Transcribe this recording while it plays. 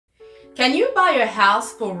Can you buy a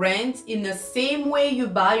house for rent in the same way you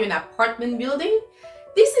buy an apartment building?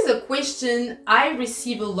 This is a question I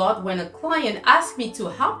receive a lot when a client asks me to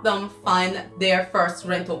help them find their first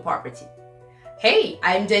rental property. Hey,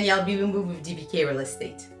 I'm Danielle Bilumbu with DBK Real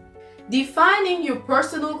Estate. Defining your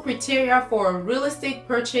personal criteria for a real estate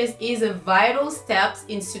purchase is a vital step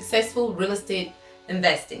in successful real estate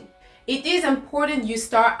investing. It is important you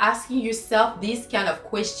start asking yourself this kind of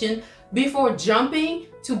question before jumping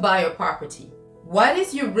to buy a property. What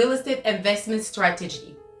is your real estate investment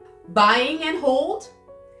strategy? Buying and hold?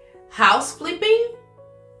 House flipping?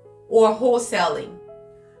 Or wholesaling?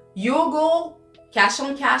 Your goal? Cash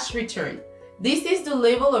on cash return. This is the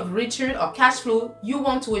level of return or cash flow you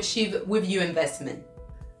want to achieve with your investment.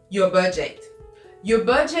 Your budget. Your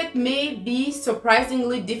budget may be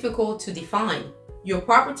surprisingly difficult to define. Your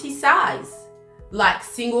property size, like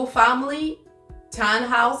single family,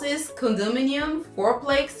 townhouses, condominium,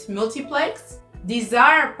 fourplex, multiplex.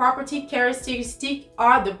 Desired property characteristics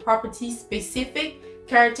are the property specific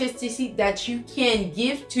characteristics that you can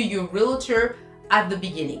give to your realtor at the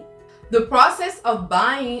beginning. The process of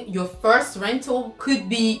buying your first rental could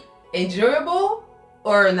be enjoyable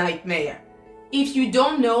or a nightmare. If you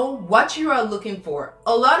don't know what you are looking for,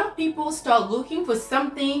 a lot of people start looking for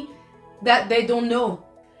something that they don't know.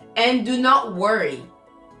 And do not worry,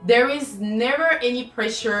 there is never any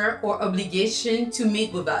pressure or obligation to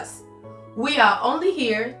meet with us. We are only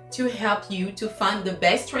here to help you to find the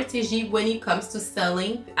best strategy when it comes to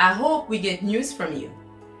selling. I hope we get news from you.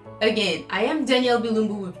 Again, I am Danielle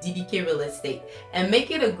Bilumbu with DBK Real Estate, and make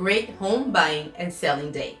it a great home buying and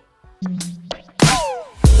selling day.